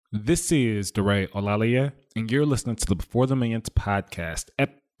This is DeRay Olalia, and you're listening to the Before the Millions podcast,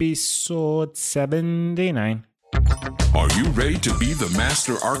 episode 79. Are you ready to be the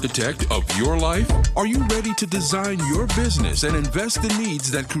master architect of your life? Are you ready to design your business and invest in needs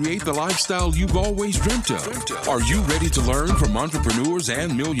that create the lifestyle you've always dreamt of? Are you ready to learn from entrepreneurs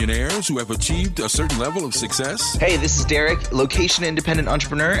and millionaires who have achieved a certain level of success? Hey, this is Derek, location independent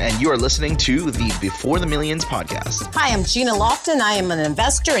entrepreneur, and you are listening to the Before the Millions podcast. Hi, I'm Gina Lofton. I am an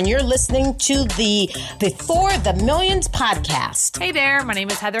investor, and you're listening to the Before the Millions podcast. Hey there, my name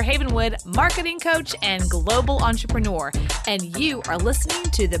is Heather Havenwood, marketing coach and global entrepreneur, and you are listening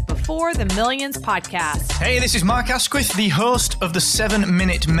to the Before the Millions podcast. Hey, this is Mark Asquith, the host of the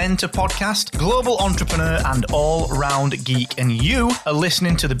 7-Minute Mentor podcast, global entrepreneur and all-round geek, and you are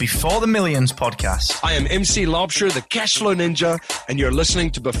listening to the Before the Millions podcast. I am MC Lobsher, the Cashflow Ninja, and you're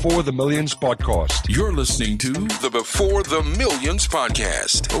listening to Before the Millions podcast. You're listening to the Before the Millions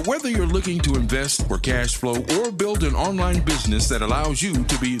podcast. Whether you're looking to invest for cash flow or build an online business that allows you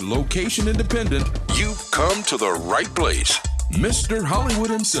to be location independent, you've come to the right place. Mr. Hollywood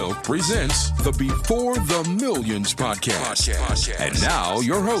himself presents the Before the Millions podcast. And now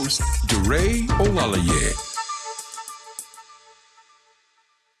your host, DeRay Olalaye.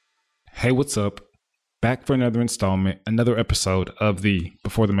 Hey, what's up? Back for another installment, another episode of the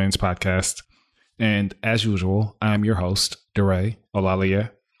Before the Millions podcast. And as usual, I'm your host, DeRay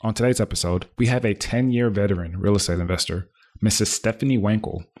Olalaye. On today's episode, we have a 10-year veteran real estate investor, Mrs. Stephanie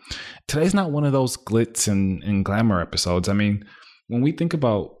Wankel. Today's not one of those glitz and glamour episodes. I mean, when we think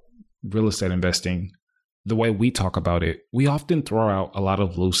about real estate investing, the way we talk about it, we often throw out a lot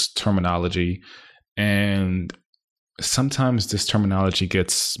of loose terminology, and sometimes this terminology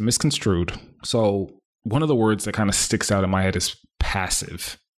gets misconstrued. So one of the words that kind of sticks out in my head is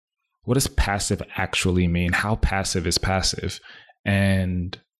passive. What does passive actually mean? How passive is passive?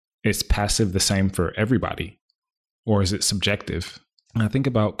 And is passive the same for everybody? Or is it subjective? And I think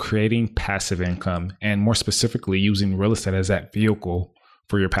about creating passive income and more specifically using real estate as that vehicle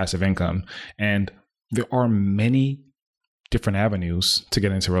for your passive income. And there are many different avenues to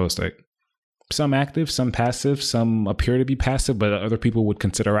get into real estate. Some active, some passive, some appear to be passive, but other people would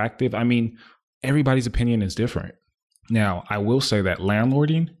consider active. I mean, everybody's opinion is different. Now, I will say that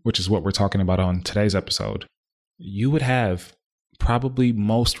landlording, which is what we're talking about on today's episode, you would have probably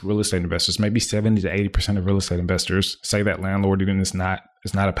most real estate investors, maybe 70 to 80% of real estate investors say that landlording is not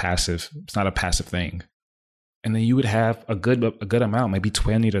a passive thing. And then you would have a good amount, maybe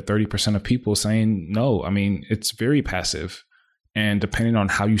 20 to 30% of people saying, no, I mean, it's very passive. And depending on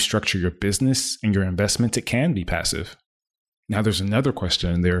how you structure your business and your investments, it can be passive. Now, there's another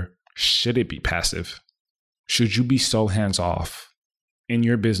question in there. Should it be passive? Should you be so hands off in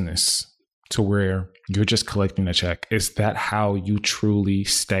your business to where you're just collecting a check? Is that how you truly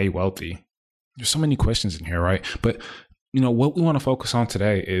stay wealthy? There's so many questions in here, right? But what we want to focus on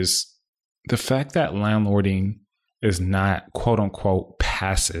today is the fact that landlording is not quote unquote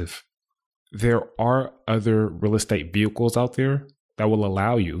passive. There are other real estate vehicles out there that will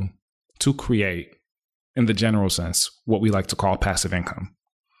allow you to create, in the general sense, what we like to call passive income.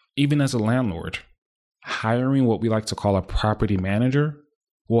 Even as a landlord, hiring what we like to call a property manager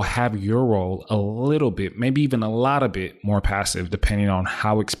will have your role a little bit, maybe even a lot of bit more passive, depending on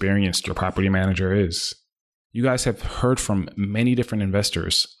how experienced your property manager is. You guys have heard from many different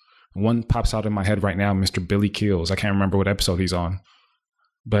investors. One pops out in my head right now, Mr. Billy Keels. I can't remember what episode he's on,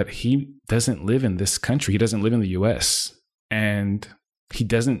 but he doesn't live in this country. He doesn't live in the US, and he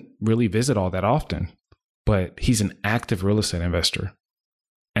doesn't really visit all that often, but he's an active real estate investor,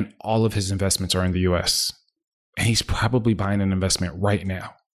 and all of his investments are in the US, and he's probably buying an investment right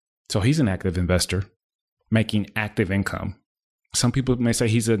now. So he's an active investor making active income. Some people may say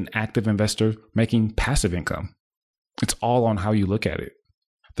he's an active investor making passive income. It's all on how you look at it.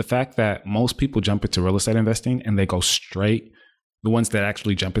 The fact that most people jump into real estate investing and they go straight, the ones that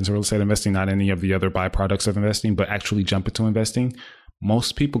actually jump into real estate investing, not any of the other byproducts of investing, but actually jump into investing,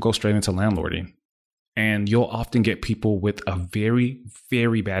 most people go straight into landlording. And you'll often get people with a very,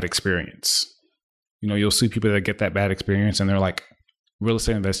 very bad experience. You'll see people that get that bad experience and they're like, real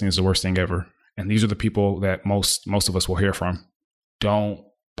estate investing is the worst thing ever. And these are the people that most of us will hear from. Don't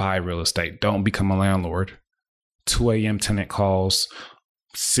buy real estate. Don't become a landlord. 2 a.m. tenant calls,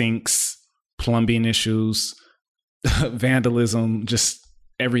 sinks, plumbing issues, vandalism, just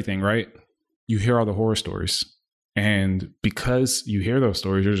everything, right? You hear all the horror stories. And because you hear those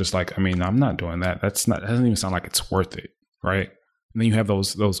stories, you're just like, I mean, I'm not doing that. That doesn't even sound like it's worth it, right? And then you have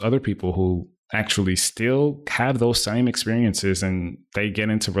those other people who actually still have those same experiences and they get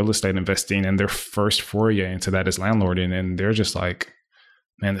into real estate investing and their first foray into that is landlording. And they're just like,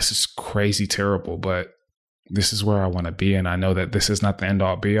 man, this is crazy terrible, but this is where I want to be. And I know that this is not the end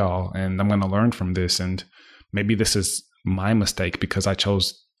all be all. And I'm going to learn from this. And maybe this is my mistake because I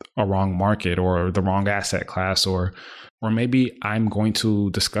chose a wrong market or the wrong asset class, or maybe I'm going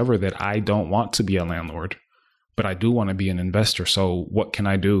to discover that I don't want to be a landlord, but I do want to be an investor. So what can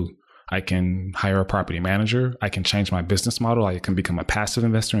I do? I can hire a property manager. I can change my business model. I can become a passive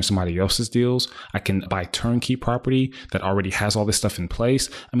investor in somebody else's deals. I can buy turnkey property that already has all this stuff in place.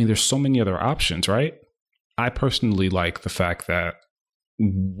 I mean, there's so many other options, right? I personally like the fact that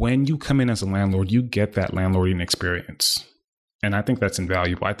when you come in as a landlord, you get that landlording experience. And I think that's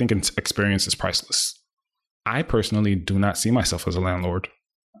invaluable. I think experience is priceless. I personally do not see myself as a landlord.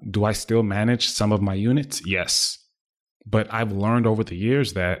 Do I still manage some of my units? Yes. But I've learned over the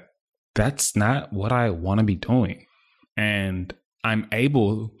years that that's not what I want to be doing. And I'm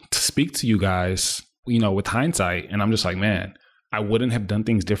able to speak to you guys, with hindsight. And I'm just like, man, I wouldn't have done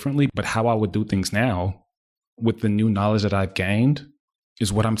things differently, but how I would do things now with the new knowledge that I've gained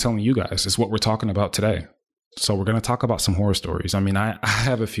is what I'm telling you guys, is what we're talking about today. So we're going to talk about some horror stories. I mean, I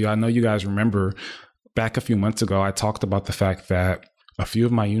have a few. I know you guys remember back a few months ago, I talked about the fact that a few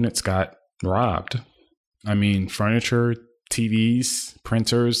of my units got robbed. I mean, furniture, TVs,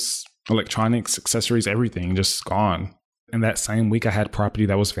 printers, electronics, accessories, everything just gone. And that same week, I had property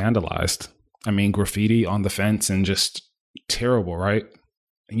that was vandalized. I mean, graffiti on the fence and just terrible, right?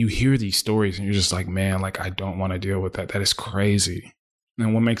 And you hear these stories and you're just like, man, like, I don't want to deal with that. That is crazy.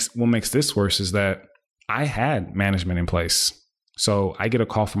 And what makes this worse is that I had management in place. So I get a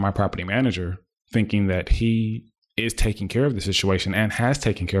call from my property manager thinking that he is taking care of the situation and has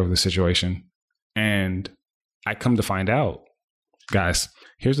taken care of the situation. And I come to find out, guys,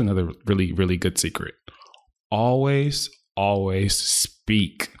 here's another really, really good secret. Always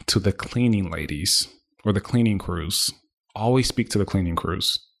speak to the cleaning ladies or the cleaning crews. Always speak to the cleaning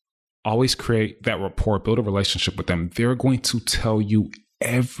crews. Always create that rapport, build a relationship with them. They're going to tell you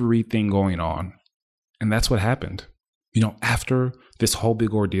everything going on. And that's what happened. After this whole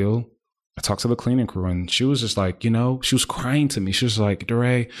big ordeal, I talked to the cleaning crew and she was just like, she was crying to me. She was like,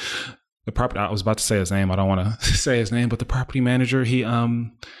 DeRay, I was about to say his name. I don't want to say his name, but the property manager,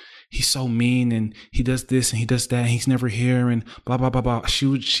 he's so mean and he does this and he does that. And he's never here and blah, blah, blah, blah.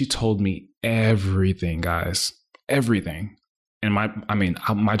 She told me everything, guys, everything. And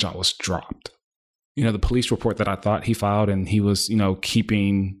my jaw was dropped. The police report that I thought he filed and he was,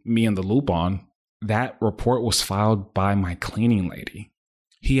 keeping me in the loop on, that report was filed by my cleaning lady.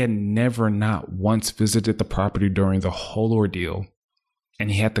 He had never not once visited the property during the whole ordeal.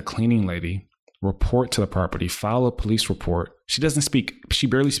 And he had the cleaning lady report to the property, file a police report. She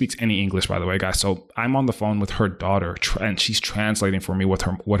barely speaks any English, by the way, guys. So I'm on the phone with her daughter and she's translating for me what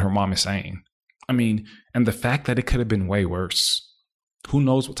her mom is saying. I mean, and the fact that it could have been way worse. Who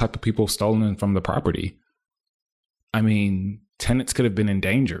knows what type of people have stolen from the property? I mean, tenants could have been in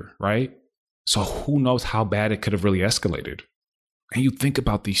danger, right? So who knows how bad it could have really escalated? And you think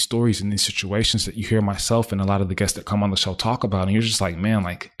about these stories and these situations that you hear myself and a lot of the guests that come on the show talk about, and you're just like, man,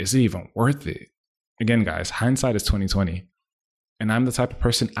 like, is it even worth it? Again, guys, hindsight is 20/20. And I'm the type of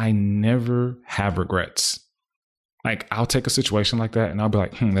person, I never have regrets. Like, I'll take a situation like that and I'll be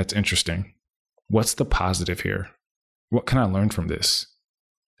like, that's interesting. What's the positive here? What can I learn from this?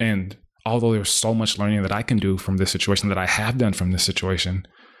 And although there's so much learning that I can do from this situation, that I have done from this situation,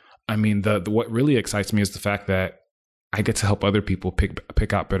 I mean, what really excites me is the fact that I get to help other people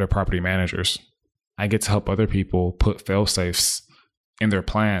pick out better property managers. I get to help other people put fail-safes in their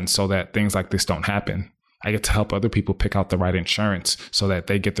plans so that things like this don't happen. I get to help other people pick out the right insurance so that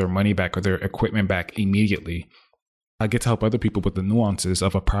they get their money back or their equipment back immediately. I get to help other people with the nuances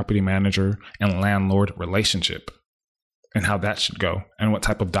of a property manager and landlord relationship and how that should go and what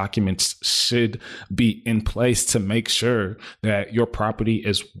type of documents should be in place to make sure that your property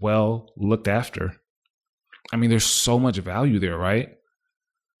is well looked after. I mean, there's so much value there, right?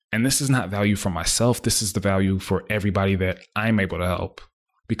 And this is not value for myself. This is the value for everybody that I'm able to help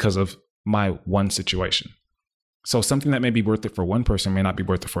because of my one situation. So something that may be worth it for one person may not be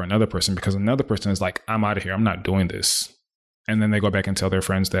worth it for another person because another person is like, I'm out of here. I'm not doing this. And then they go back and tell their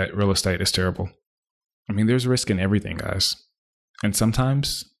friends that real estate is terrible. I mean, there's risk in everything, guys. And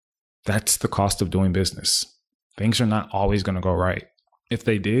sometimes that's the cost of doing business. Things are not always going to go right. If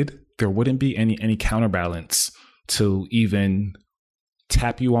they did, there wouldn't be any counterbalance to even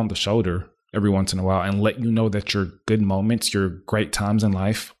tap you on the shoulder every once in a while and let you know that your good moments, your great times in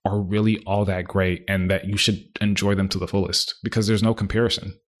life are really all that great and that you should enjoy them to the fullest because there's no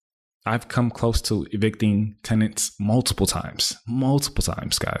comparison. I've come close to evicting tenants multiple times,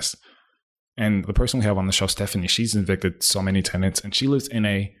 guys. And the person we have on the show, Stephanie, she's evicted so many tenants and she lives in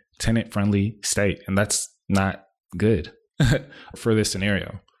a tenant-friendly state. And that's not good for this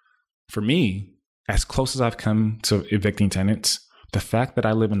scenario. For me, as close as I've come to evicting tenants, the fact that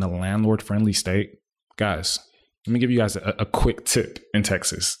I live in a landlord-friendly state, guys, let me give you guys a quick tip in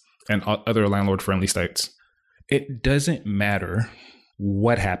Texas and other landlord-friendly states. It doesn't matter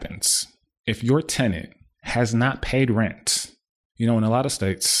what happens. If your tenant has not paid rent, in a lot of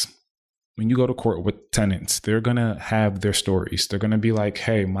states, when you go to court with tenants, they're going to have their stories. They're going to be like,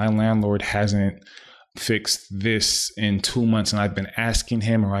 hey, my landlord hasn't fixed this in 2 months and I've been asking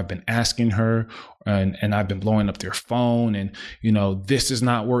him or I've been asking her and I've been blowing up their phone and, this is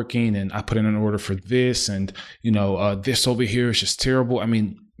not working and I put in an order for this and, this over here is just terrible. I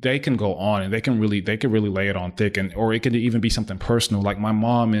mean, they can go on and they could really lay it on thick or it could even be something personal. Like my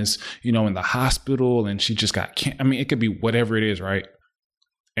mom is, in the hospital and she just got it could be whatever it is. Right.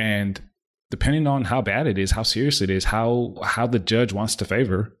 And depending on how bad it is, how serious it is, how the judge wants to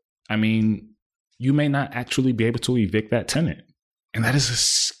favor, you may not actually be able to evict that tenant. And that is a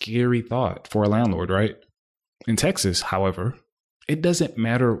scary thought for a landlord, right? In Texas, however, it doesn't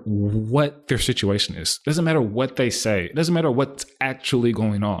matter what their situation is. It doesn't matter what they say. It doesn't matter what's actually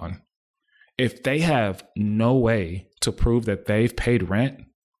going on. If they have no way to prove that they've paid rent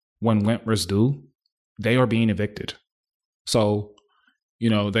when rent was due, they are being evicted. So,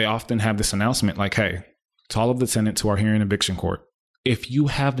 they often have this announcement like, hey, to all of the tenants who are here in eviction court, if you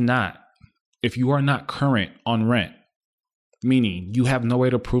are not current on rent, meaning you have no way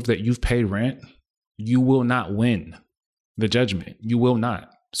to prove that you've paid rent, you will not win the judgment. You will not.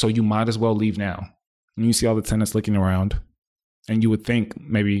 So you might as well leave now. And you see all the tenants looking around and you would think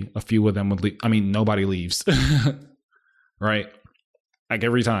maybe a few of them would leave. Nobody leaves, right? Like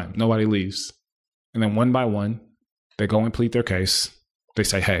every time, nobody leaves. And then one by one, they go and plead their case. They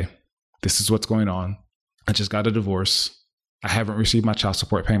say, hey, this is what's going on. I just got a divorce. I haven't received my child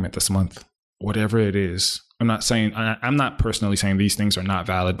support payment this month. Whatever it is. I'm not personally saying these things are not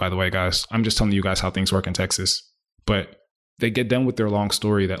valid, by the way, guys. I'm just telling you guys how things work in Texas. But they get done with their long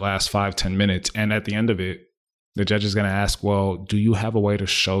story that lasts 5-10 minutes. And at the end of it, the judge is going to ask, well, do you have a way to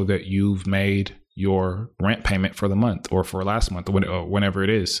show that you've made your rent payment for the month or for last month or whenever it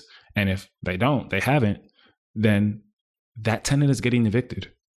is? And if they haven't, then that tenant is getting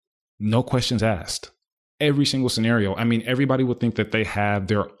evicted. No questions asked. Every single scenario. Everybody would think that they have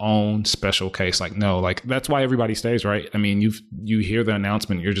their own special case. That's why everybody stays, right? You hear the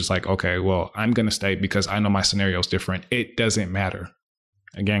announcement, you're just like, okay, well, I'm going to stay because I know my scenario is different. It doesn't matter.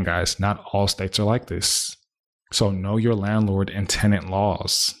 Again, guys, not all states are like this. So know your landlord and tenant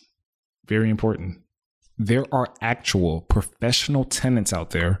laws. Very important. There are actual professional tenants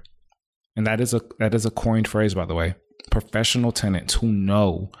out there. And that is a coined phrase, by the way. Professional tenants who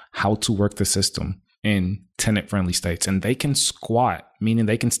know how to work the system in tenant-friendly states. And they can squat, meaning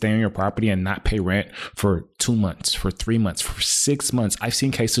they can stay on your property and not pay rent for 2 months, for 3 months, for 6 months. I've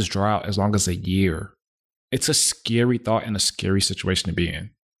seen cases draw out as long as a year. It's a scary thought and a scary situation to be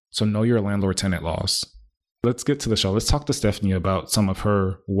in. So know your landlord-tenant laws. Let's get to the show. Let's talk to Stephanie about some of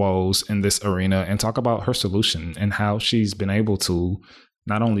her woes in this arena and talk about her solution and how she's been able to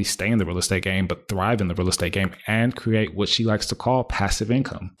not only stay in the real estate game, but thrive in the real estate game and create what she likes to call passive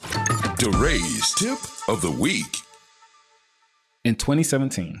income. DeRay's Tip of the Week. In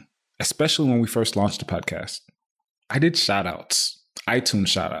 2017, especially when we first launched the podcast, I did shout-outs, iTunes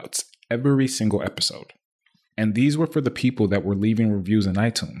shout-outs, every single episode. And these were for the people that were leaving reviews in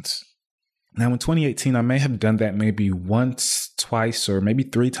iTunes. Now, in 2018, I may have done that maybe once, twice, or maybe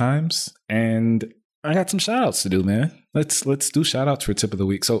 3 times. And I got some shout outs to do, man. Let's do shout outs for tip of the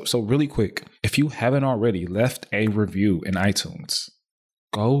week. So really quick, if you haven't already left a review in iTunes,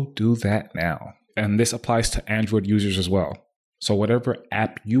 go do that now. And this applies to Android users as well. So whatever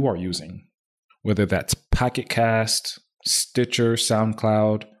app you are using, whether that's Pocket Cast, Stitcher,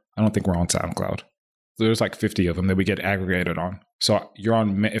 SoundCloud. I don't think we're on SoundCloud. There's like 50 of them that we get aggregated on. So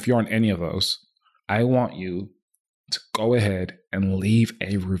if you're on any of those, I want you to go ahead and leave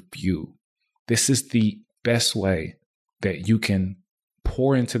a review. This is the best way that you can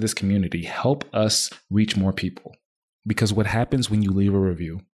pour into this community, help us reach more people. Because what happens when you leave a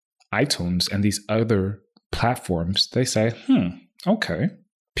review, iTunes and these other platforms, they say, okay,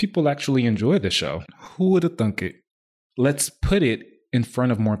 people actually enjoy the show. Who would have thunk it? Let's put it in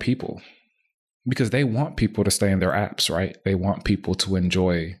front of more people because they want people to stay in their apps, right? They want people to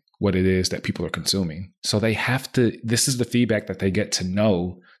enjoy what it is that people are consuming. So they have to, this is the feedback that they get to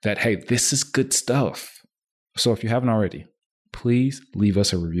know that, hey, this is good stuff. So if you haven't already, please leave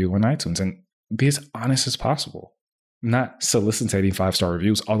us a review on iTunes and be as honest as possible. not soliciting 5-star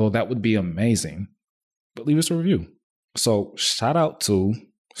reviews, although that would be amazing, but leave us a review. So shout out to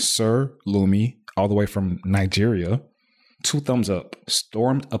Sir Lumi, all the way from Nigeria. 2 thumbs up.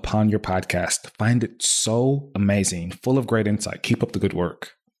 Stormed upon your podcast. Find it so amazing, full of great insight. Keep up the good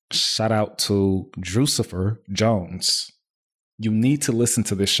work. Shout out to Drucifer Jones. You need to listen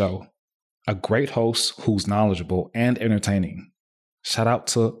to this show. A great host who's knowledgeable and entertaining. Shout out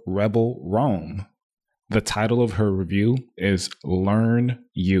to Rebel Rome. The title of her review is Learn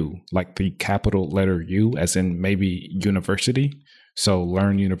You, like the capital letter U, as in maybe university. So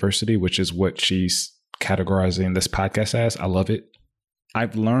Learn University, which is what she's categorizing this podcast as. I love it.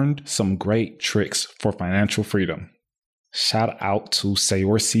 I've learned some great tricks for financial freedom. Shout out to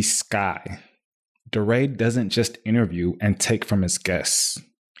Sayorsi Sky. DeRay doesn't just interview and take from his guests.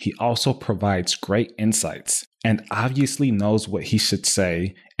 He also provides great insights and obviously knows what he should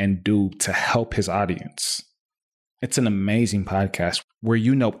say and do to help his audience. It's an amazing podcast where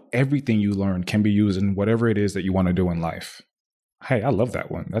you know everything you learn can be used in whatever it is that you want to do in life. Hey, I love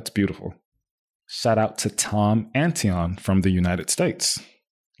that one. That's beautiful. Shout out to Tom Antion from the United States.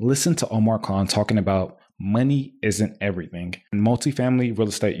 Listen to Omar Khan talking about money isn't everything and multifamily real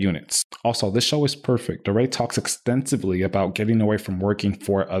estate units. Also, this show is perfect. DeRay talks extensively about getting away from working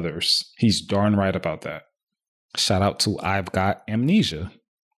for others. He's darn right about that. Shout out to I've Got Amnesia.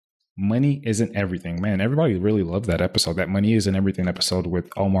 Money isn't everything. Man, everybody really loved that episode. That Money Isn't Everything episode with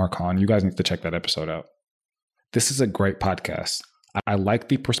Omar Khan. You guys need to check that episode out. This is a great podcast. I like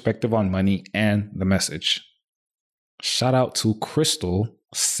the perspective on money and the message. Shout out to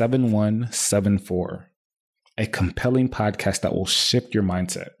Crystal7174. A compelling podcast that will shift your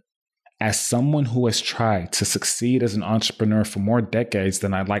mindset. As someone who has tried to succeed as an entrepreneur for more decades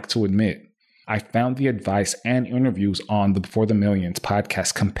than I'd like to admit, I found the advice and interviews on the Before the Millions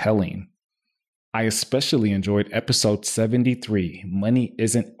podcast compelling. I especially enjoyed episode 73. Money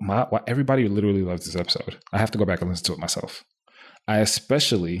isn't everybody literally loves this episode. I have to go back and listen to it myself. I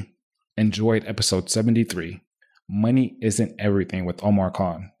especially enjoyed episode 73. Money Isn't Everything with Omar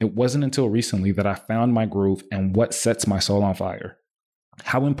Khan. It wasn't until recently that I found my groove and what sets my soul on fire.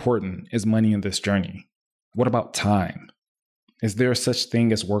 How important is money in this journey? What about time? Is there such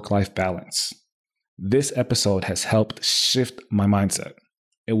thing as work-life balance? This episode has helped shift my mindset.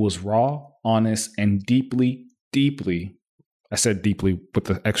 It was raw, honest, and deeply, I said deeply with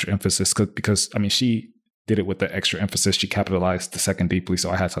the extra emphasis because she did it with the extra emphasis. She capitalized the second deeply,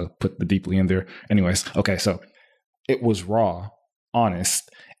 so I had to put the deeply in there. Anyways, okay, so it was raw, honest,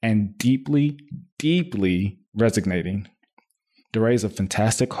 and deeply resonating. DeRay is a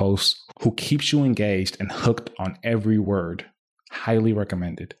fantastic host who keeps you engaged and hooked on every word. Highly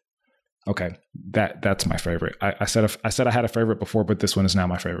recommended. Okay, that's my favorite. I said I had a favorite before, but this one is now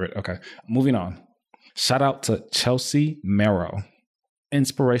my favorite. Okay, moving on. Shout out to Chelsea Merrow.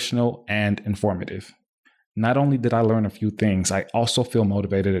 Inspirational and informative. Not only did I learn a few things, I also feel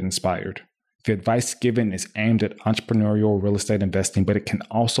motivated and inspired. The advice given is aimed at entrepreneurial real estate investing, but it can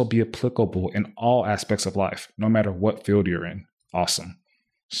also be applicable in all aspects of life, no matter what field you're in. Awesome.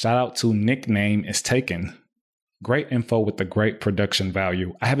 Shout out to Nickname is Taken. Great info with the great production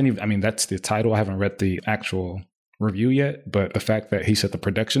value. That's the title. I haven't read the actual review yet, but the fact that he said the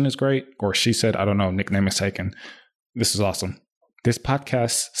production is great, or she said, I don't know, Nickname is Taken. This is awesome. This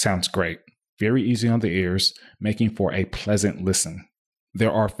podcast sounds great. Very easy on the ears, making for a pleasant listen.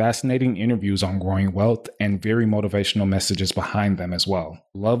 There are fascinating interviews on growing wealth and very motivational messages behind them as well.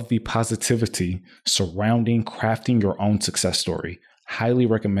 Love the positivity surrounding crafting your own success story. Highly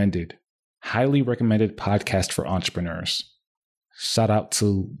recommended podcast for entrepreneurs. Shout out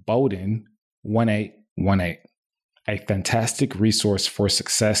to Bowden1818, a fantastic resource for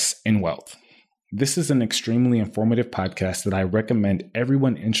success in wealth. This is an extremely informative podcast that I recommend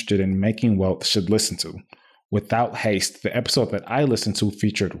everyone interested in making wealth should listen to. Without haste, the episode that I listened to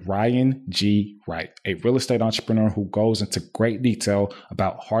featured Ryan G. Wright, a real estate entrepreneur who goes into great detail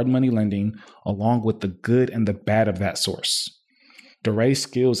about hard money lending, along with the good and the bad of that source. DeRay's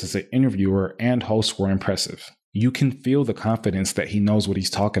skills as an interviewer and host were impressive. You can feel the confidence that he knows what he's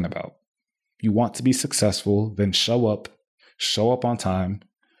talking about. You want to be successful, then show up on time,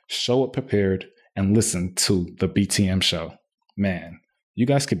 show up prepared, and listen to the BTM show. Man, you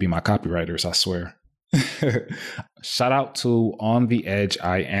guys could be my copywriters, I swear. Shout out to On the Edge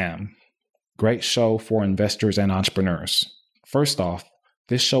I Am. Great show for investors and entrepreneurs. First off,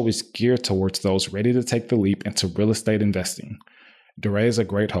 this show is geared towards those ready to take the leap into real estate investing. DeRay is a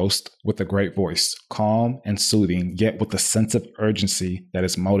great host with a great voice, calm and soothing, yet with a sense of urgency that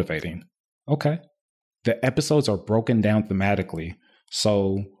is motivating. Okay. The episodes are broken down thematically,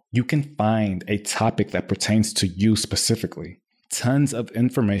 so you can find a topic that pertains to you specifically. Tons of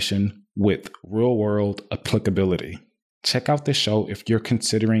information with real-world applicability. Check out this show if you're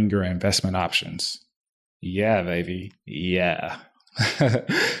considering your investment options. Yeah, baby. Yeah.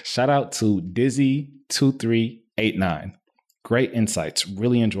 Shout out to Dizzy2389. Great insights,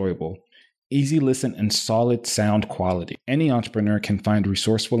 really enjoyable. Easy listen and solid sound quality. Any entrepreneur can find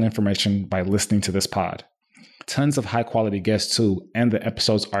resourceful information by listening to this pod. Tons of high quality guests too, and the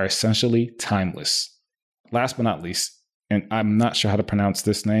episodes are essentially timeless. Last but not least, and I'm not sure how to pronounce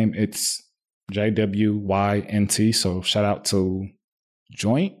this name, it's JWYNT, so shout out to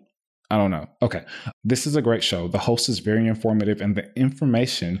Joint. I don't know. Okay. This is a great show. The host is very informative, and the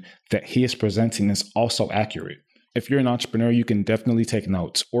information that he is presenting is also accurate. If you're an entrepreneur, you can definitely take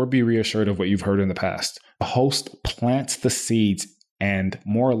notes or be reassured of what you've heard in the past. The host plants the seeds and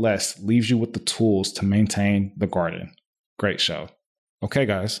more or less leaves you with the tools to maintain the garden. Great show. Okay,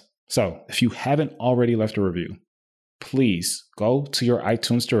 guys. So if you haven't already left a review, please go to your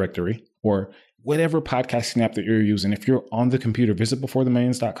iTunes directory or whatever podcasting app that you're using. If you're on the computer, visit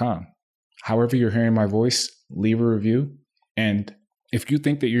beforethemillions.com. However you're hearing my voice, leave a review. And if you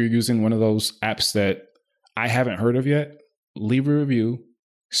think that you're using one of those apps that I haven't heard of yet, leave a review,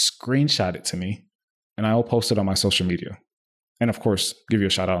 screenshot it to me, and I will post it on my social media. And of course, give you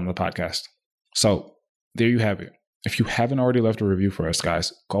a shout out on the podcast. So there you have it. If you haven't already left a review for us,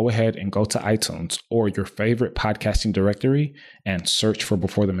 guys, go ahead and go to iTunes or your favorite podcasting directory and search for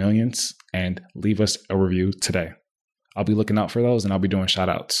Before the Millions and leave us a review today. I'll be looking out for those and I'll be doing shout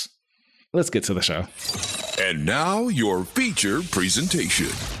outs. Let's get to the show. And now your feature presentation.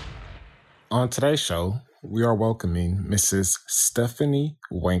 On today's show, we are welcoming Mrs. Stephanie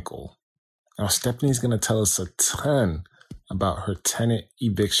Winkle. Now, Stephanie's going to tell us a ton about her tenant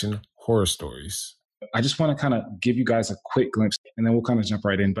eviction horror stories. I just want to kind of give you guys a quick glimpse and then we'll kind of jump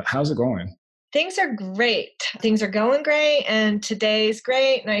right in. But how's it going? Things are great. Things are going great. And today's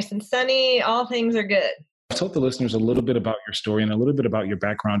great, nice and sunny. All things are good. I told the listeners a little bit about your story and a little bit about your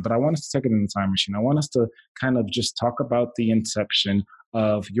background, but I want us to take it in the time machine. I want us to kind of just talk about the inception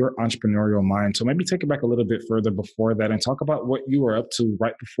of your entrepreneurial mind. So maybe take it back a little bit further before that and talk about what you were up to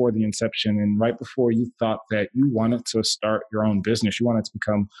right before the inception and right before you thought that you wanted to start your own business. You wanted to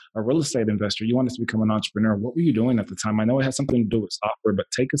become a real estate investor. You wanted to become an entrepreneur. What were you doing at the time? I know it had something to do with software, but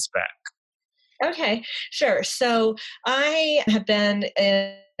take us back. Okay, sure. So I have been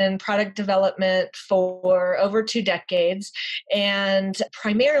in product development for over 2 decades and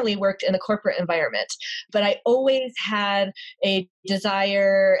primarily worked in the corporate environment. But I always had a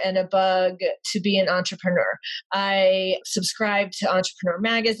desire and a bug to be an entrepreneur. I subscribed to Entrepreneur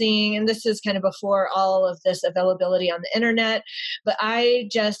Magazine, and this is kind of before all of this availability on the internet, but I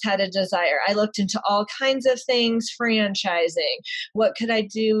just had a desire. I looked into all kinds of things, franchising, what could I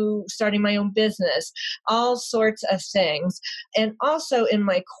do starting my own business, all sorts of things. And also in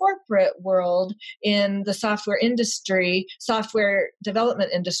my corporate world, in the software industry, software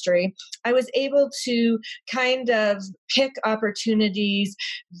development industry, I was able to kind of pick opportunities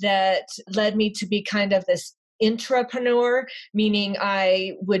that led me to be kind of this intrapreneur, meaning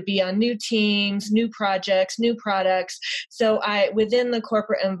I would be on new teams, new projects, new products. So within the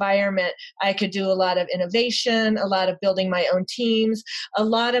corporate environment, I could do a lot of innovation, a lot of building my own teams, a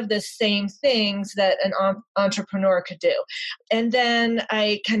lot of the same things that an entrepreneur could do. And then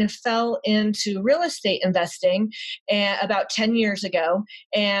I kind of fell into real estate investing about 10 years ago.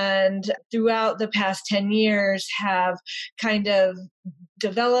 And throughout the past 10 years have kind of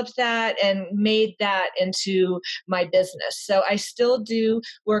developed that and made that into my business. So I still do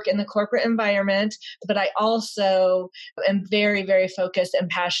work in the corporate environment, but I also am very, very focused and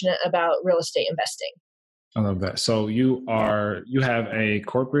passionate about real estate investing. I love that. So you have a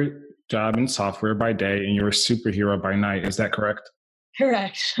corporate job in software by day and you're a superhero by night. Is that correct?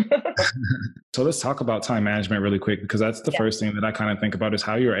 Correct. So let's talk about time management really quick, because that's the first thing that I kind of think about is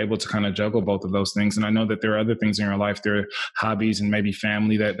how you're able to kind of juggle both of those things. And I know that there are other things in your life, there are hobbies and maybe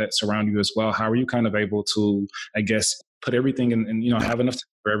family that surround you as well. How are you kind of able to, I guess, put everything in and, have enough time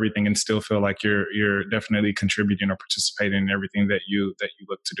for everything and still feel like you're definitely contributing or participating in everything that you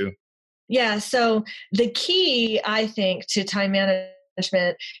look to do? Yeah. So the key, I think, to time management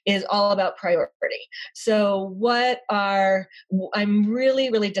is all about priority. So I'm really,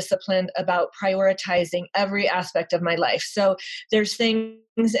 really disciplined about prioritizing every aspect of my life. So there's things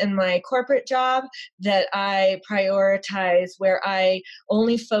in my corporate job that I prioritize, where I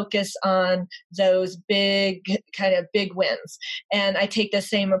only focus on those big wins. And I take the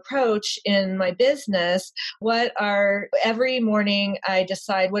same approach in my business. Every morning I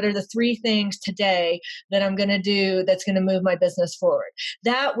decide what are the 3 things today that I'm going to do that's going to move my business forward.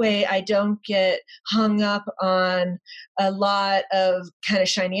 That way I don't get hung up on a lot of kind of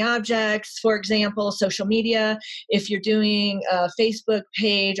shiny objects. For example, social media. If you're doing a Facebook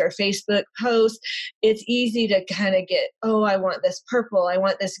page or Facebook post, it's easy to kind of get, I want this purple, I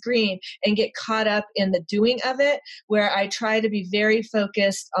want this green, and get caught up in the doing of it, where I try to be very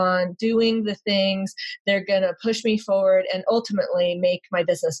focused on doing the things that are going to push me forward and ultimately make my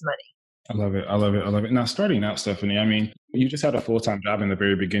business money. I love it. I love it. I love it. Now, starting out, Stephanie, I mean, you just had a full-time job in the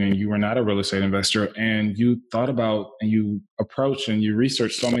very beginning. You were not a real estate investor, and you thought about and you approached and you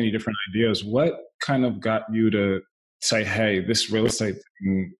researched so many different ideas. What kind of got you to say, hey, this real estate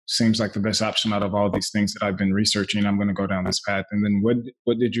thing seems like the best option out of all these things that I've been researching. I'm going to go down this path. And then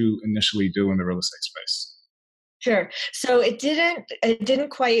what did you initially do in the real estate space? Sure. So it didn't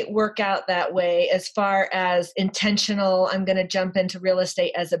quite work out that way as far as intentional, I'm going to jump into real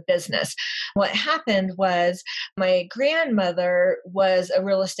estate as a business. What happened was my grandmother was a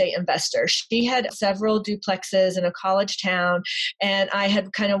real estate investor. She had several duplexes in a college town, and I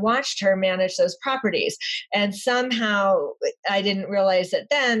had kind of watched her manage those properties. And somehow I didn't realize it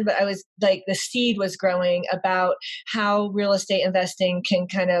then, but I was like, the seed was growing about how real estate investing can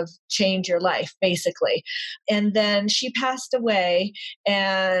kind of change your life, basically. And then she passed away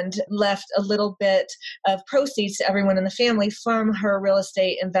and left a little bit of proceeds to everyone in the family from her real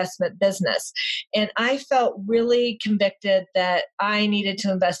estate investment business. And I felt really convicted that I needed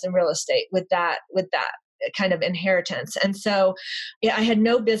to invest in real estate with that kind of inheritance. And so I had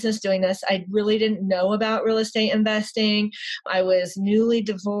no business doing this. I really didn't know about real estate investing. I was newly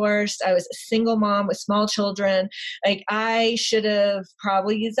divorced. I was a single mom with small children. Like, I should have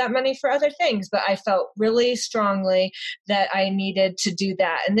probably used that money for other things, but I felt really strongly that I needed to do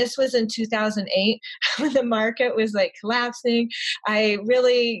that. And this was in 2008 when the market was like collapsing. I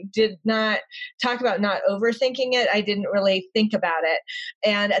really did not talk about not overthinking it. I didn't really think about it.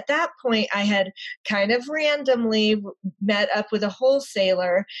 And at that point, I had kind of randomly met up with a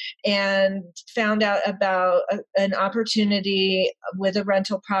wholesaler and found out about an opportunity with a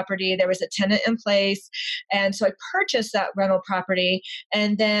rental property. There was a tenant in place. And so I purchased that rental property.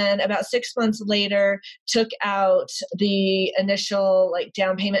 And then about 6 months later, took out the initial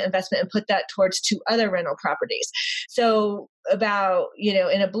down payment investment and put that towards 2 other rental properties. So about,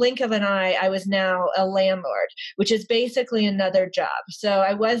 in a blink of an eye, I was now a landlord, which is basically another job. So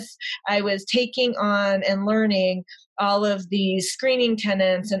I was taking on and learning all of these screening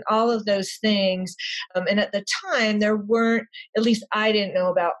tenants and all of those things. And at the time, there weren't, at least I didn't know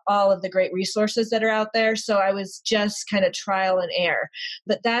about all of the great resources that are out there. So I was just kind of trial and error.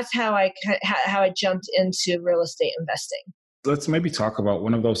 But that's how I jumped into real estate investing. Let's maybe talk about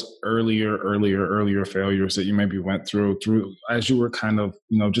one of those earlier failures that you maybe went through as you were kind of,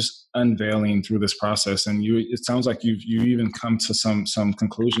 just unveiling through this process. And it sounds like you even come to some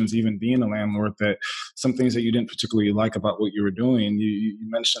conclusions, even being a landlord, that some things that you didn't particularly like about what you were doing. You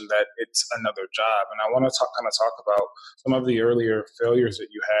mentioned that it's another job. And I want to talk about some of the earlier failures that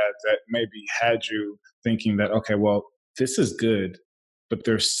you had that maybe had you thinking that, okay, well, this is good, but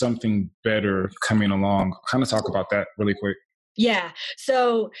there's something better coming along. Kind of talk about that really quick. Yeah.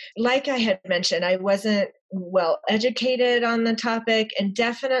 So like I had mentioned, I wasn't well educated on the topic, and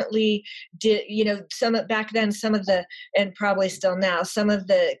definitely did, back then, some of the, and probably still now, some of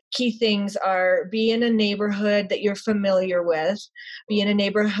the key things are be in a neighborhood that you're familiar with, be in a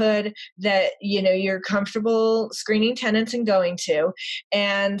neighborhood that, you're comfortable screening tenants and going to.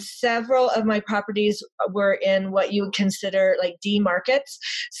 And several of my properties were in what you would consider like D markets.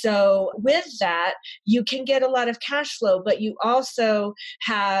 So with that, you can get a lot of cash flow, but you also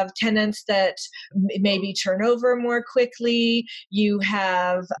have tenants that maybe turn over more quickly. You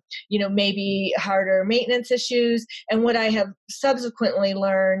have, maybe harder maintenance issues. And what I have subsequently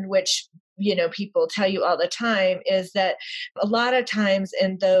learned, which people tell you all the time, is that a lot of times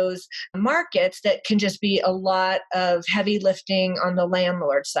in those markets that can just be a lot of heavy lifting on the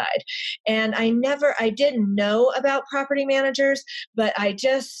landlord side. And I didn't know about property managers, but I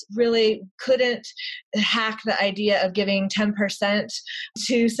just really couldn't hack the idea of giving 10%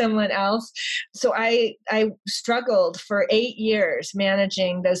 to someone else. So I struggled for 8 years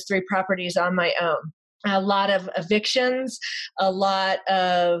managing those 3 properties on my own. a lot of evictions,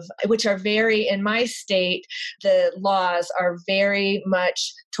 which are very, in my state, the laws are very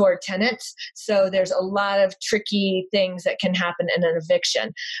much toward tenants. So there's a lot of tricky things that can happen in an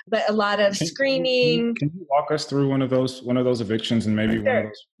eviction, but a lot of screening. Can you walk us through one of those evictions and maybe one of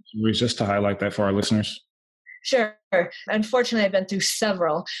those stories just to highlight that for our listeners? Sure. Unfortunately, I've been through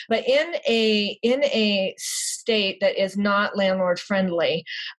several, but in a state that is not landlord friendly,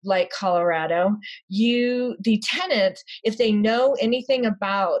 like Colorado, the tenant, if they know anything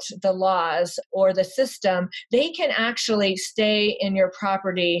about the laws or the system, they can actually stay in your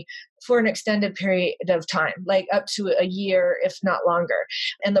property for an extended period of time, like up to a year, if not longer.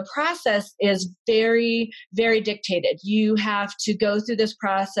 And the process is very, very dictated. You have to go through this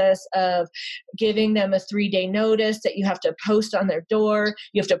process of giving them a 3-day notice that you have to post on their door.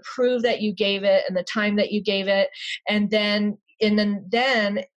 You have to prove that you gave it and the time that you gave it. And then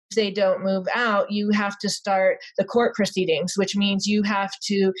if they don't move out, you have to start the court proceedings, which means you have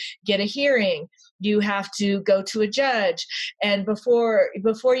to get a hearing. You have to go to a judge. And before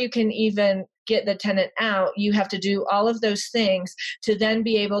you can even get the tenant out, you have to do all of those things to then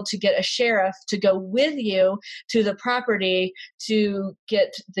be able to get a sheriff to go with you to the property to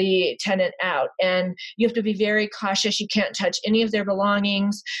get the tenant out. And you have to be very cautious. You can't touch any of their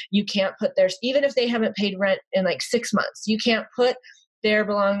belongings. You can't put even if they haven't paid rent in like 6 months, you can't put their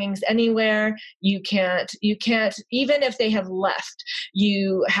belongings anywhere. You can't, even if they have left,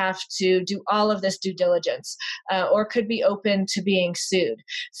 you have to do all of this due diligence, or could be open to being sued.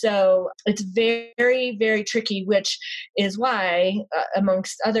 So it's very, very tricky, which is why,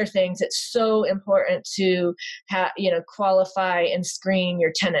 amongst other things, it's so important to qualify and screen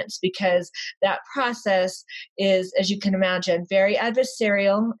your tenants, because that process is, as you can imagine, very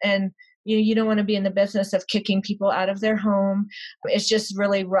adversarial, and you don't want to be in the business of kicking people out of their home. It's just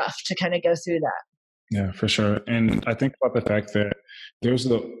really rough to kind of go through that. Yeah, for sure. And I think about the fact that there's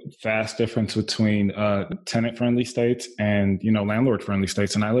a vast difference between tenant-friendly states and, landlord-friendly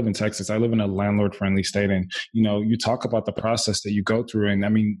states. And I live in Texas. I live in a landlord-friendly state. And, you talk about the process that you go through. And,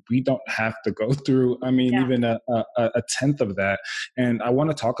 we don't have to go through, even a tenth of that. And I want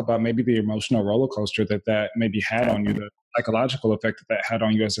to talk about maybe the emotional roller coaster that maybe had on you, the psychological effect that had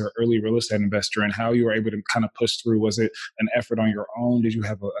on you as an early real estate investor, and how you were able to kind of push through. Was it an effort on your own? Did you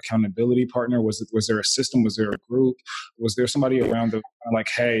have an accountability partner? Was there a system? Was there a group? Was there somebody around like,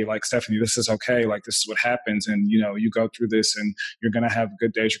 hey, like, Stephanie, this is okay. Like, this is what happens. And, you go through this, and you're going to have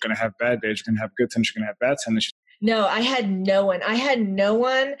good days. You're going to have bad days. You're going to have good tenants. You're going to have bad tenants. No, I had no one. I had no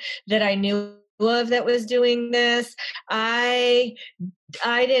one that I knew of that was doing this. I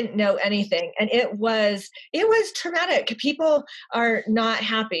didn't know anything, and it was traumatic. People are not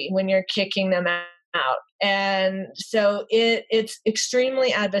happy when you're kicking them out, and so it's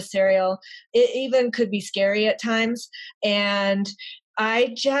extremely adversarial. It even could be scary at times, and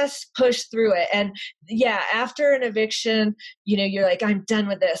I just pushed through it. And yeah, after an eviction, you're like, I'm done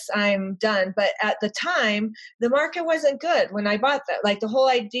with this. I'm done. But at the time, the market wasn't good when I bought that. Like, the whole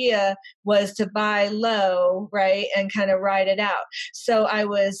idea was to buy low, right, and kind of ride it out. So I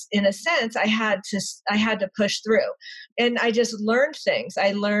was, in a sense, I had to push through. And I just learned things.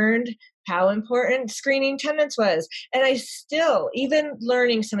 I learned how important screening tenants was. And I still, even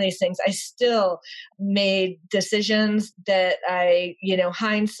learning some of these things, I still made decisions that I,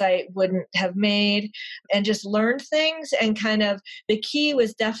 hindsight wouldn't have made, and just learned things. And kind of the key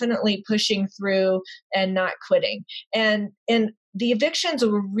was definitely pushing through and not quitting. And the evictions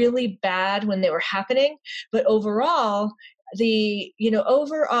were really bad when they were happening, but overall in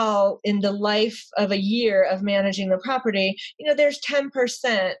the life of a year of managing the property, there's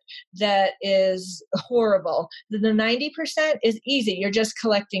 10% that is horrible. The 90% is easy. You're just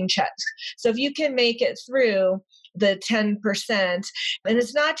collecting checks. So if you can make it through the 10%, and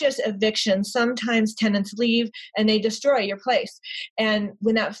it's not just eviction. Sometimes tenants leave and they destroy your place. And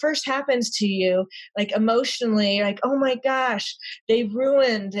when that first happens to you, like, emotionally, like, oh my gosh, they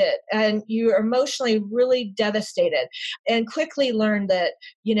ruined it. And you're emotionally really devastated, and quickly learn that,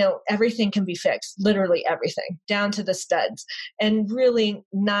 everything can be fixed, literally everything, down to the studs. And really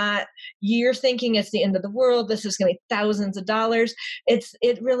not, you're thinking it's the end of the world. This is going to be thousands of dollars.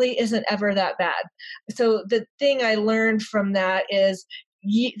 It really isn't ever that bad. So the thing I learned from that is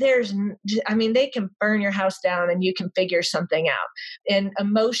they can burn your house down and you can figure something out. And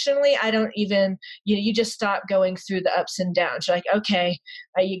emotionally, I don't even, you just stop going through the ups and downs. You're like, okay,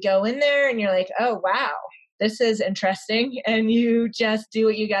 you go in there and you're like, oh, wow, this is interesting. And you just do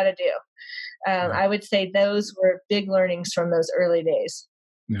what you got to do. I would say those were big learnings from those early days.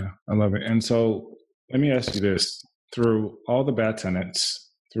 Yeah, I love it. And so let me ask you this. Through all the bad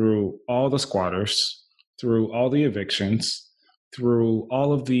tenants, through all the squatters, through all the evictions, through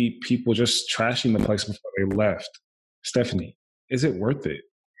all of the people just trashing the place before they left. Stephanie, is it worth it?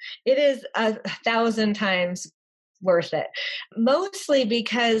 It is 1,000 times worth it. Mostly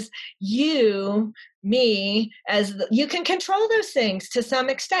because you can control those things to some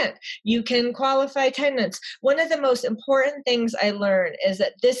extent. You can qualify tenants. One of the most important things I learned is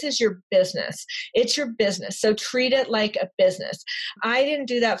that this is your business. It's your business. So treat it like a business. I didn't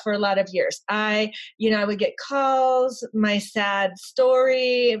do that for a lot of years. I would get calls, my sad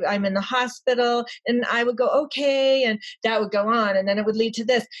story, I'm in the hospital, and I would go, okay, and that would go on. And then it would lead to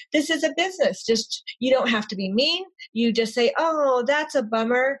this. This is a business. Just, you don't have to be mean. You just say, oh, that's a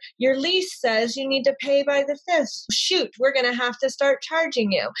bummer. Your lease says you need to pay by the 5th. Shoot, we're going to have to start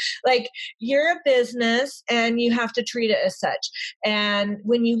charging you. Like, you're a business and you have to treat it as such. And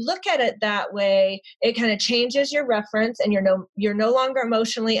when you look at it that way, it kind of changes your reference, and you're no longer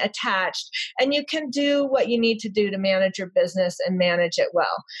emotionally attached, and you can do what you need to do to manage your business and manage it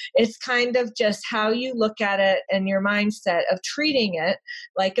well. It's kind of just how you look at it and your mindset of treating it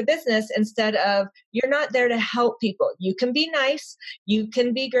like a business instead of, you're not there to help people. You can be nice, you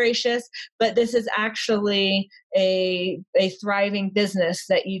can be gracious, but this is actually a thriving business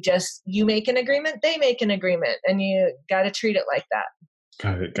that you make an agreement, they make an agreement, and you got to treat it like that.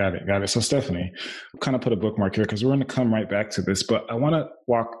 Got it. So Stephanie, kind of put a bookmark here because we're going to come right back to this, but I want to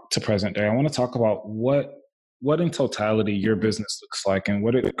walk to present day. I want to talk about what in totality your business looks like and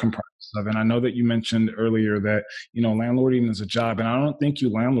what it comprises of. And I know that you mentioned earlier that, landlording is a job, and I don't think you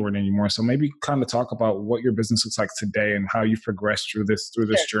landlord anymore. So maybe kind of talk about what your business looks like today and how you've progressed through this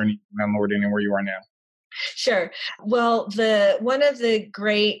journey of landlording and where you are now. Sure. Well, one of the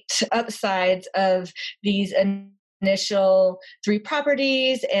great upsides of these initial 3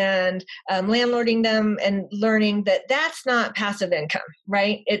 properties and landlording them and learning that that's not passive income,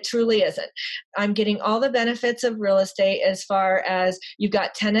 right? It truly isn't. I'm getting all the benefits of real estate as far as you've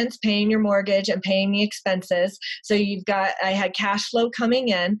got tenants paying your mortgage and paying the expenses. So I had cash flow coming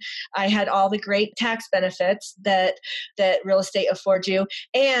in. I had all the great tax benefits that real estate affords you,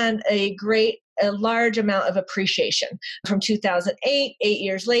 and a large amount of appreciation. From 2008, 8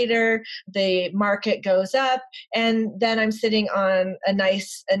 years later, the market goes up, and then I'm sitting on a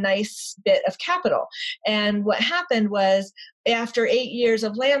nice bit of capital. And what happened was, after 8 years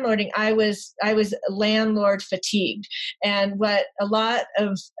of landlording, I was landlord fatigued. And what a lot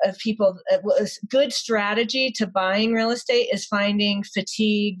of people, was good strategy to buying real estate is finding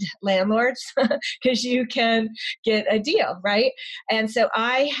fatigued landlords because you can get a deal, right? And so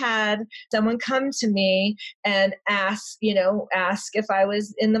I had someone come to me and ask if I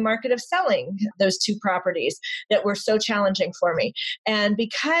was in the market of selling those 2 properties that were so challenging for me. And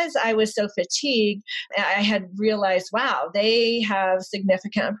because I was so fatigued, I had realized, wow, they have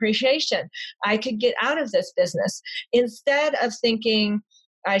significant appreciation. I could get out of this business. Instead of thinking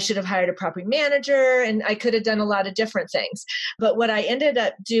I should have hired a property manager, and I could have done a lot of different things. But what I ended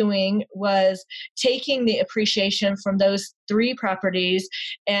up doing was taking the appreciation from those 3 properties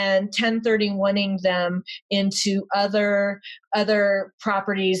and 1031ing them into other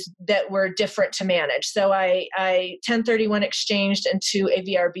properties that were different to manage. So I 1031 exchanged into a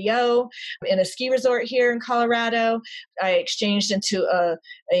VRBO in a ski resort here in Colorado. I exchanged into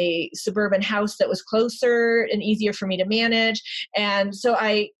a suburban house that was closer and easier for me to manage. And so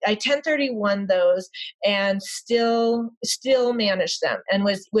I 1031 those and still managed them and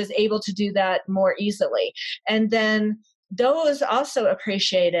was able to do that more easily. And then those also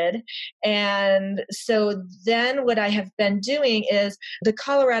appreciated. And so then what I have been doing is, the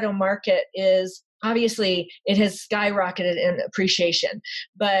Colorado market is, obviously, it has skyrocketed in appreciation.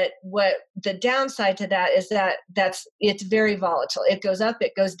 But what the downside to that is that it's very volatile. It goes up,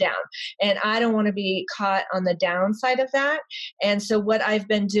 it goes down. And I don't want to be caught on the downside of that. And so what I've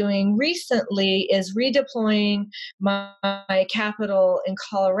been doing recently is redeploying my capital in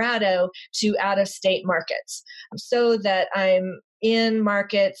Colorado to out-of-state markets so that I'm in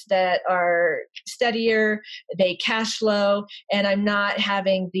markets that are steadier, they cash flow, and I'm not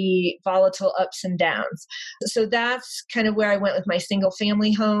having the volatile ups and downs. So that's kind of where I went with my single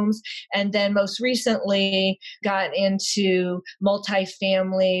family homes. And then most recently got into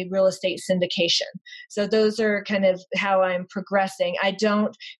multifamily real estate syndication. So those are kind of how I'm progressing. I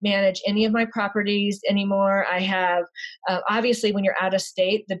don't manage any of my properties anymore. I have, obviously when you're out of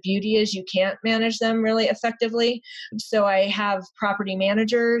state, the beauty is you can't manage them really effectively. So I have property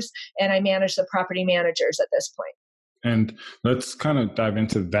managers, and I manage the property managers at this point. And let's kind of dive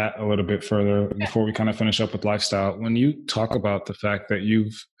into that a little bit further before we kind of finish up with lifestyle. When you talk about the fact that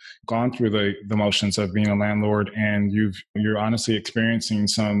you've gone through the motions of being a landlord and you're honestly experiencing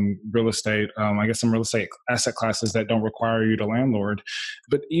some real estate, some real estate asset classes that don't require you to landlord,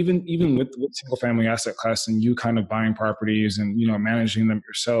 but even with single family asset class and you kind of buying properties and, managing them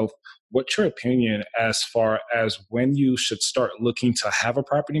yourself, what's your opinion as far as when you should start looking to have a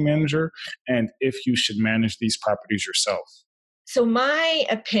property manager and if you should manage these properties yourself? So my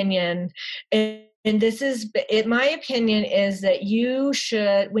opinion is, my opinion is that you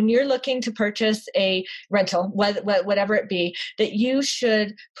should, when you're looking to purchase a rental, whatever it be, that you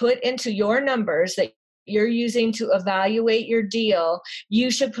should put into your numbers that you're using to evaluate your deal, you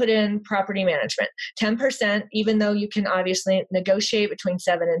should put in property management. 10%, even though you can obviously negotiate between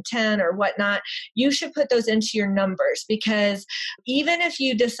 7 and 10 or whatnot, you should put those into your numbers, because even if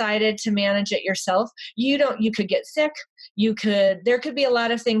you decided to manage it yourself, you could get sick. There could be a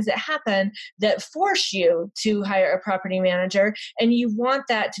lot of things that happen that force you to hire a property manager, and you want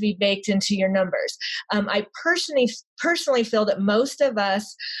that to be baked into your numbers. I personally feel that most of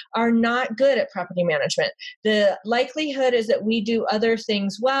us are not good at property management. The likelihood is that we do other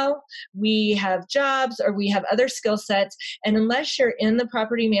things well, we have jobs or we have other skill sets, and unless you're in the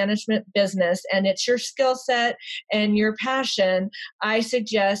property management business and it's your skill set and your passion, I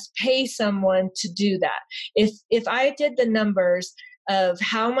suggest pay someone to do that. If I did the numbers of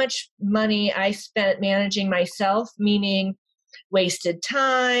how much money I spent managing myself, meaning wasted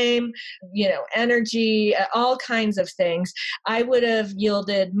time, energy, all kinds of things, I would have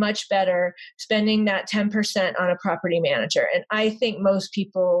yielded much better spending that 10% on a property manager. And I think most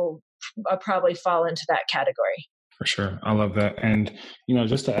people probably fall into that category. For sure. I love that. And,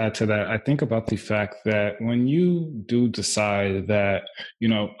 just to add to that, I think about the fact that when you do decide that,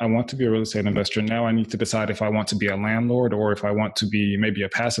 I want to be a real estate investor, now I need to decide if I want to be a landlord or if I want to be maybe a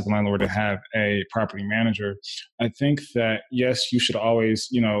passive landlord and have a property manager. I think that, yes, you should always,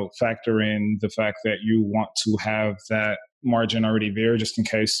 factor in the fact that you want to have that margin already there, just in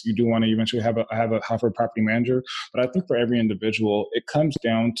case you do want to eventually have a property manager. But I think for every individual, it comes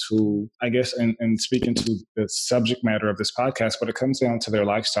down to, I guess, and speaking to the subject matter of this podcast, but it comes down to their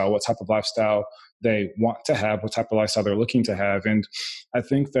lifestyle, what type of lifestyle they want to have, what type of lifestyle they're looking to have. And I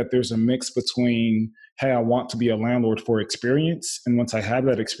think that there's a mix between, hey, I want to be a landlord for experience. And once I have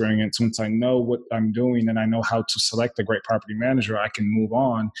that experience, once I know what I'm doing and I know how to select a great property manager, I can move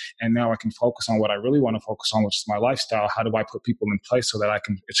on. And now I can focus on what I really want to focus on, which is my lifestyle. How do I put people in place so that I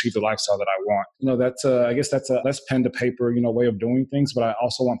can achieve the lifestyle that I want? That's I guess that's a less pen to paper, way of doing things. But I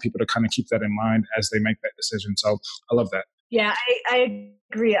also want people to kind of keep that in mind as they make that decision. So I love that. Yeah, I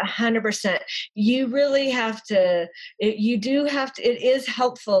agree 100%. You really have to, it is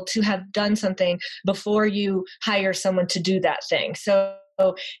helpful to have done something before you hire someone to do that thing. So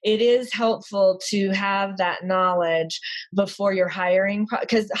it is helpful to have that knowledge before you're hiring,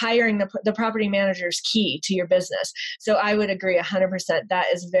 because hiring the property manager is key to your business. So I would agree 100%. That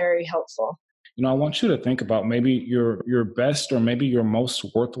is very helpful. I want you to think about maybe your best or maybe your most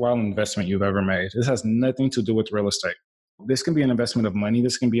worthwhile investment you've ever made. This has nothing to do with real estate. This can be an investment of money.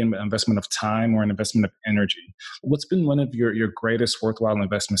 This can be an investment of time or an investment of energy. What's been one of your greatest worthwhile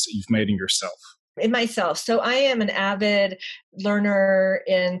investments that you've made in yourself? In myself. So I am an avid learner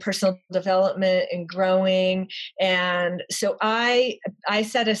in personal development and growing. And so I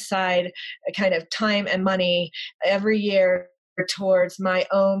set aside a kind of time and money every year towards my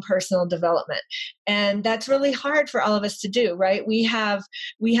own personal development. And that's really hard for all of us to do, right? We have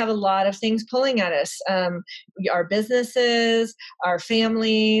a lot of things pulling at us, our businesses, our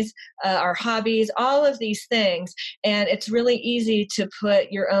families, our hobbies, all of these things. And it's really easy to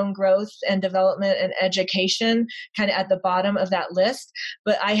put your own growth and development and education kind of at the bottom of that list.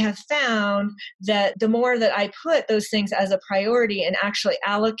 But I have found that the more that I put those things as a priority and actually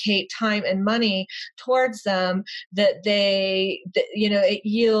allocate time and money towards them, that it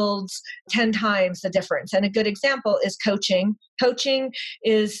yields 10 times the difference. And a good example is coaching. Coaching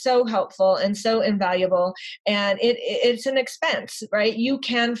is so helpful and so invaluable, and it's an expense, right? You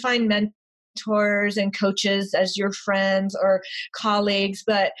can find mentors and coaches as your friends or colleagues,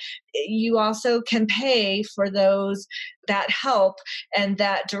 but you also can pay for that help and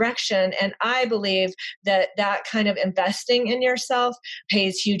that direction. And I believe that kind of investing in yourself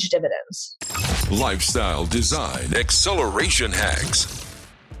pays huge dividends. Lifestyle design acceleration hacks.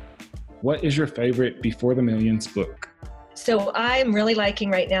 What is your favorite Before the Millions book? So I'm really liking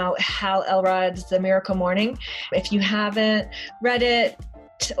right now Hal Elrod's The Miracle Morning. If you haven't read it,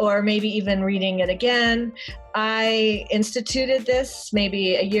 or maybe even reading it again. I instituted this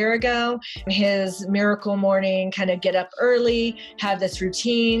maybe a year ago, his miracle morning, kind of get up early, have this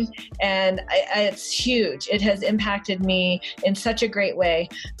routine, and it's huge. It has impacted me in such a great way.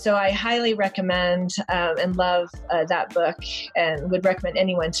 So I highly recommend and love that book and would recommend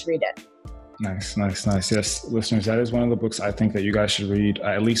anyone to read it. Nice. Yes, listeners, that is one of the books I think that you guys should read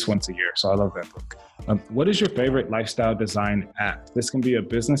at least once a year. So I love that book. What is your favorite lifestyle design app? This can be a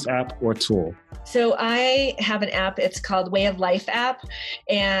business app or tool. So I have an app. It's called Way of Life app,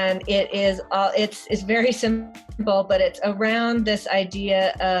 and it is it's very simple, but it's around this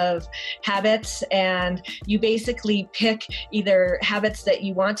idea of habits, and you basically pick either habits that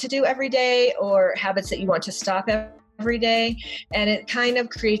you want to do every day or habits that you want to stop every day, and it kind of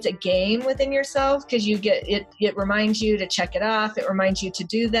creates a game within yourself because you get it reminds you to check it off, it reminds you to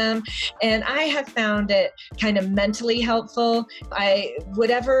do them, and I have found it kind of mentally helpful.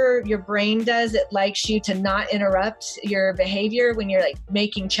 Whatever your brain does, it likes you to not interrupt your behavior when you're like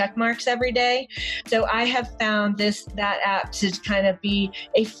making check marks every day. So I have found that app to kind of be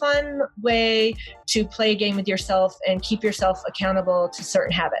a fun way to play a game with yourself and keep yourself accountable to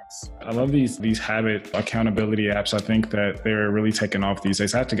certain habits. I love these habit accountability apps. I think that they're really taking off these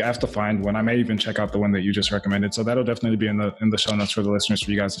days. I have to find one. I may even check out the one that you just recommended. So that'll definitely be in the show notes for the listeners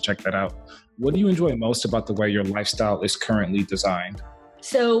for you guys to check that out. What do you enjoy most about the way your lifestyle is currently designed?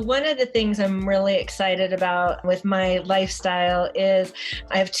 So one of the things I'm really excited about with my lifestyle is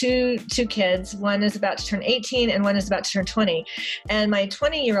I have two kids. One is about to turn 18 and one is about to turn 20. And my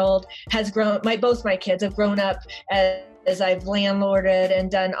 20-year-old has grown, both my kids have grown up as I've landlorded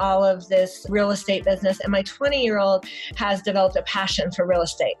and done all of this real estate business. And my 20-year-old has developed a passion for real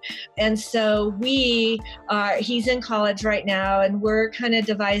estate. And so he's in college right now, and we're kind of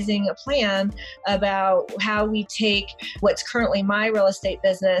devising a plan about how we take what's currently my real estate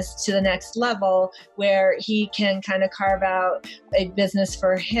business to the next level, where he can kind of carve out a business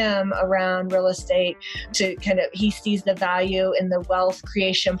for him around real estate he sees the value in the wealth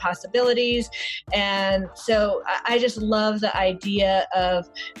creation possibilities. And so I just love the idea of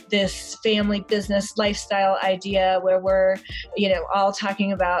this family business lifestyle idea where we're, all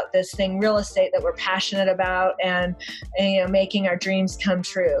talking about this thing, real estate, that we're passionate about and making our dreams come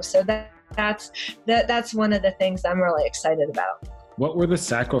true. So that's one of the things I'm really excited about. What were the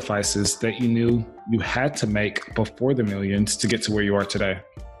sacrifices that you knew you had to make before the millions to get to where you are today?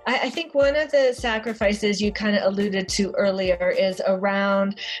 I think one of the sacrifices you kind of alluded to earlier is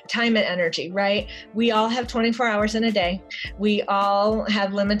around time and energy, right? We all have 24 hours in a day. We all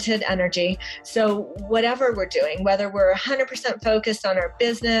have limited energy. So whatever we're doing, whether we're 100% focused on our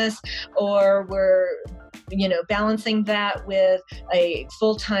business or we're balancing that with a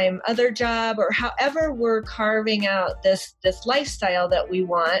full-time other job, or however we're carving out this lifestyle that we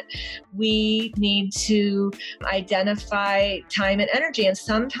want, we need to identify time and energy. And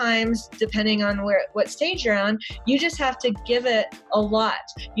sometimes, depending on what stage you're on, you just have to give it a lot.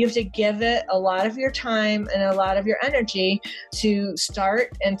 You have to give it a lot of your time and a lot of your energy to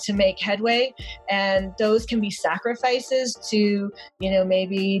start and to make headway. And those can be sacrifices to,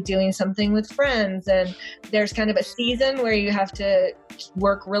 maybe doing something with friends. And there's kind of a season where you have to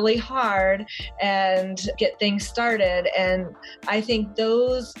work really hard and get things started. And I think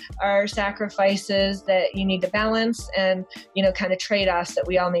those are sacrifices that you need to balance and, kind of trade-offs that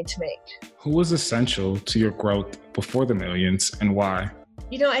we all need to make. Who was essential to your growth before the millions and why?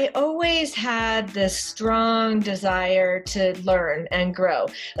 I always had this strong desire to learn and grow,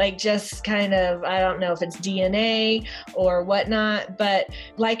 like just kind of, I don't know if it's DNA or whatnot, but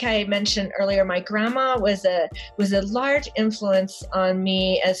like I mentioned earlier, my grandma was a large influence on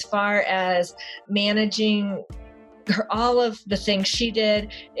me as far as managing all of the things she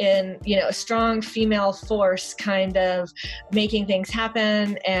did in, a strong female force, kind of making things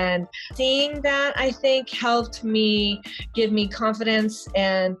happen. And seeing that, I think, helped me give me confidence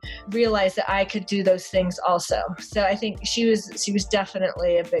and realize that I could do those things also. So I think she was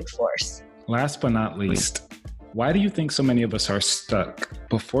definitely a big force. Last but not least, why do you think so many of us are stuck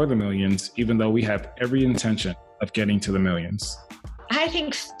before the millions, even though we have every intention of getting to the millions? I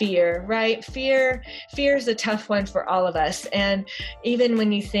think fear, right? Fear is a tough one for all of us. And even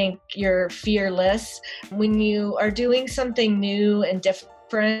when you think you're fearless, when you are doing something new and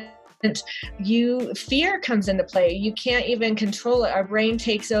different, fear comes into play. You can't even control it. Our brain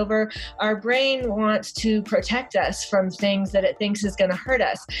takes over. Our brain wants to protect us from things that it thinks is going to hurt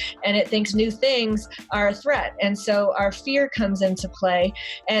us. And it thinks new things are a threat. And so our fear comes into play.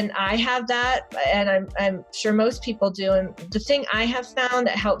 And I have that, and I'm sure most people do. And the thing I have found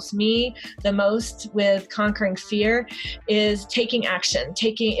that helps me the most with conquering fear is taking action.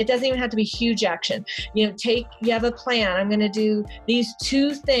 It doesn't even have to be huge action. You have a plan. I'm going to do these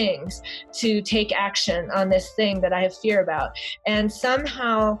 2 things to take action on this thing that I have fear about. And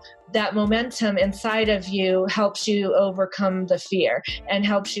somehow that momentum inside of you helps you overcome the fear and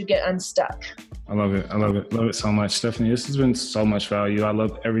helps you get unstuck. I love it. I love it. Love it so much. Stephanie, this has been so much value. I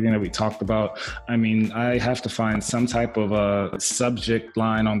love everything that we talked about. I mean, I have to find some type of a subject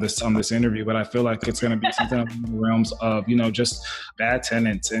line on this interview, but I feel like it's going to be something in the realms of, just bad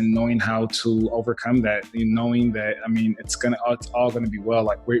tenants and knowing how to overcome that, knowing that, I mean, it's all going to be well.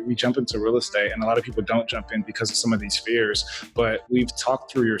 Like we jump into real estate, and a lot of people don't jump in because of some of these fears, but we've talked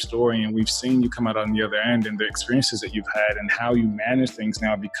through your story and we've seen you come out on the other end and the experiences that you've had and how you manage things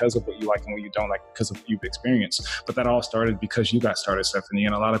now because of what you like and what you don't like, because of what you've experienced. But that all started because you got started, Stephanie,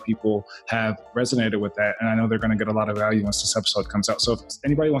 and a lot of people have resonated with that. And I know they're going to get a lot of value once this episode comes out. So if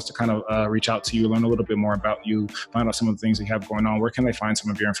anybody wants to kind of reach out to you, learn a little bit more about you, find out some of the things you have going on, where can they find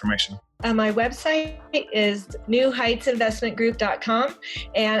some of your information? My website is newheightsinvestmentgroup.com,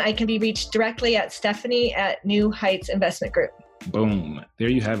 and I can be reached directly at Stephanie at New Heights Investment Group. Boom. There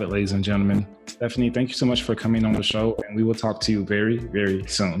you have it, ladies and gentlemen. Stephanie, thank you so much for coming on the show, and we will talk to you very, very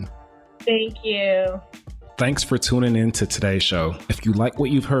soon. Thank you. Thanks for tuning in to today's show. If you like what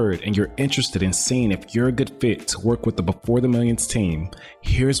you've heard and you're interested in seeing if you're a good fit to work with the Before the Millions team,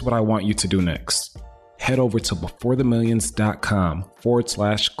 here's what I want you to do next. Head over to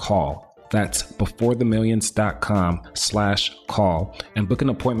beforethemillions.com/call. That's beforethemillions.com/call and book an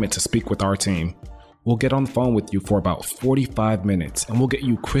appointment to speak with our team. We'll get on the phone with you for about 45 minutes and we'll get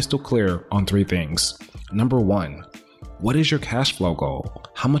you crystal clear on 3 things. Number 1, what is your cash flow goal?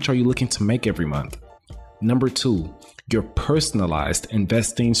 How much are you looking to make every month? Number 2, your personalized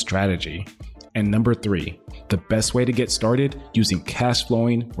investing strategy. And number 3, the best way to get started using cash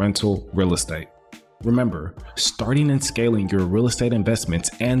flowing rental real estate. Remember, starting and scaling your real estate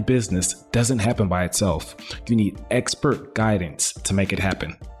investments and business doesn't happen by itself. You need expert guidance to make it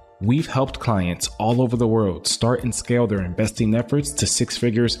happen. We've helped clients all over the world start and scale their investing efforts to 6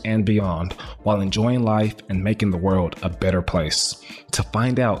 figures and beyond while enjoying life and making the world a better place. To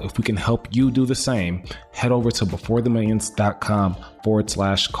find out if we can help you do the same, head over to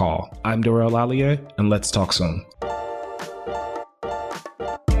beforethemillions.com/call. I'm Darrell Lallier, and let's talk soon.